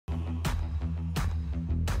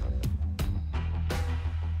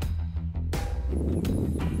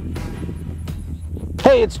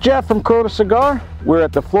Hey, it's Jeff from Corona Cigar. We're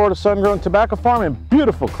at the Florida Sun-Grown Tobacco Farm in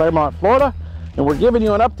beautiful Claremont, Florida, and we're giving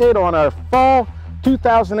you an update on our fall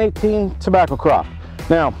 2018 tobacco crop.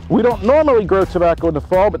 Now, we don't normally grow tobacco in the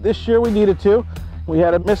fall, but this year we needed to. We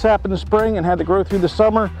had a mishap in the spring and had to grow through the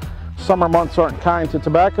summer. Summer months aren't kind to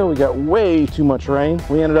tobacco. We got way too much rain.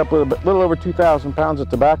 We ended up with a little over 2,000 pounds of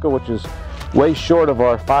tobacco, which is way short of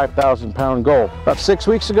our 5,000 pound goal. About 6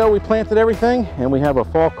 weeks ago, we planted everything and we have a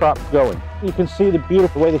fall crop going. You can see the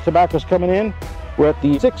beautiful way the tobacco's coming in. We're at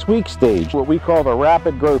the 6-week stage, what we call the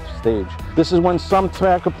rapid growth stage. This is when some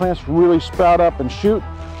tobacco plants really sprout up and shoot.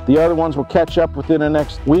 The other ones will catch up within the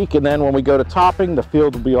next week, and then when we go to topping, the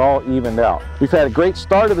field will be all evened out. We've had a great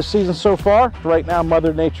start of the season so far. Right now,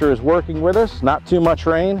 Mother Nature is working with us. Not too much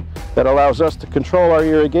rain. That allows us to control our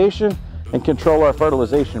irrigation and control our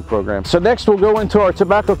fertilization program. So next we'll go into our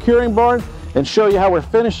tobacco curing barn and show you how we're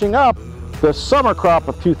finishing up the summer crop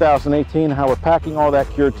of 2018, how we're packing all that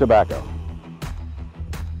cured tobacco.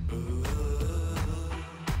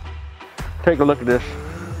 Take a look at this.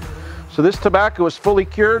 So this tobacco is fully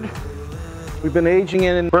cured. We've been aging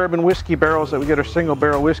it in bourbon whiskey barrels that we get our single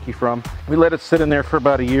barrel whiskey from. We let it sit in there for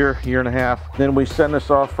about a year, year and a half. Then we send this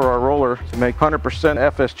off for our roller to make 100%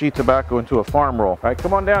 FSG tobacco into a farm roll. All right,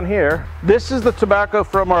 come on down here. This is the tobacco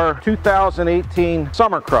from our 2018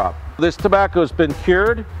 summer crop. This tobacco has been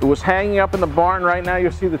cured. It was hanging up in the barn. Right now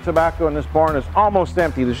you'll see the tobacco in this barn is almost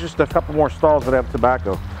empty. There's just a couple more stalls that have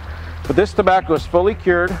tobacco. But this tobacco is fully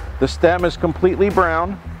cured. The stem is completely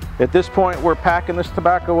brown. At this point, we're packing this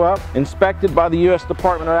tobacco up, inspected by the U.S.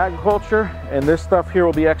 Department of Agriculture, and this stuff here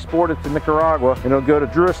will be exported to Nicaragua, and it'll go to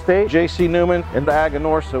Drew Estate, J.C. Newman, and the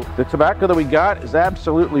Aganorsa. So the tobacco that we got is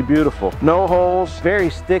absolutely beautiful. No holes,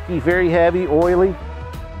 very sticky, very heavy, oily.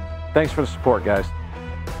 Thanks for the support, guys.